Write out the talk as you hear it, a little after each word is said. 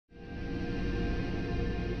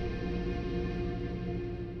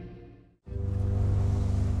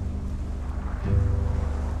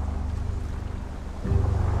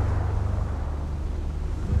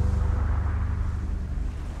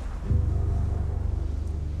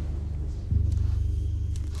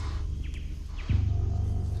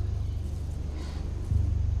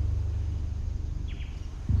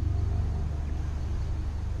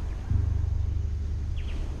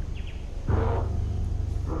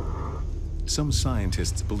Some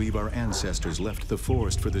scientists believe our ancestors left the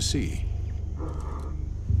forest for the sea.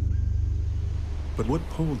 But what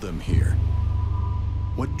pulled them here?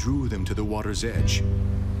 What drew them to the water's edge?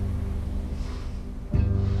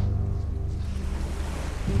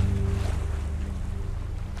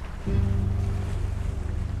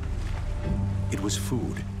 It was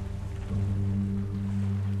food.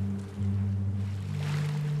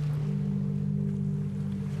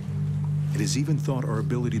 It is even thought our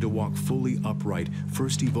ability to walk fully upright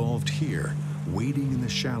first evolved here, wading in the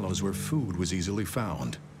shallows where food was easily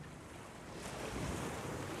found.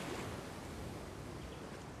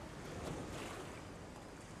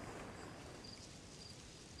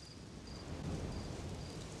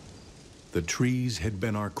 The trees had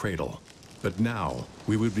been our cradle, but now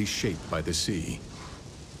we would be shaped by the sea.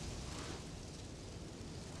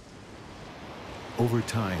 Over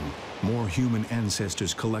time, more human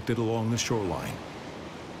ancestors collected along the shoreline.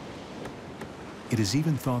 It is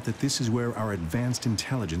even thought that this is where our advanced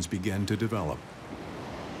intelligence began to develop.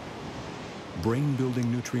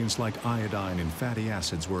 Brain-building nutrients like iodine and fatty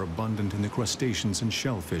acids were abundant in the crustaceans and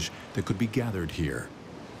shellfish that could be gathered here.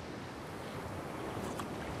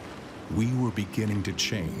 We were beginning to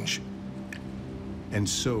change, and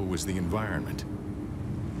so was the environment.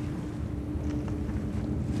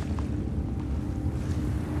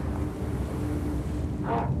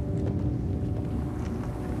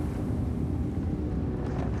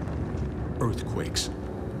 Earthquakes,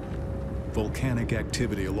 volcanic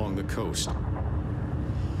activity along the coast.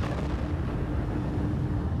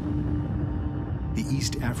 The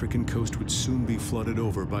East African coast would soon be flooded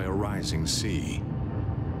over by a rising sea.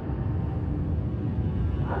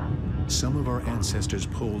 Some of our ancestors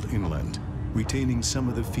pulled inland, retaining some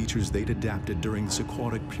of the features they'd adapted during this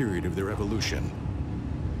aquatic period of their evolution.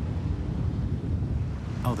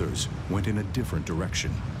 Others went in a different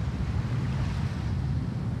direction.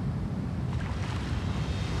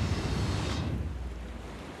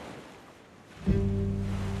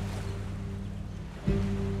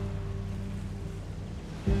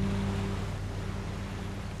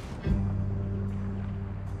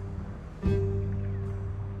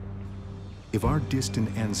 If our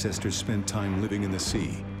distant ancestors spent time living in the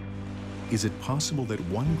sea, is it possible that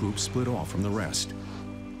one group split off from the rest?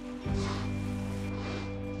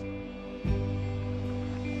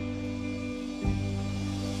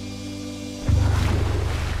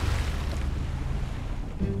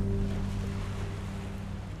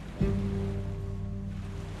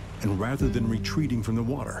 And rather than retreating from the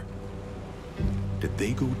water, did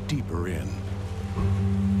they go deeper in?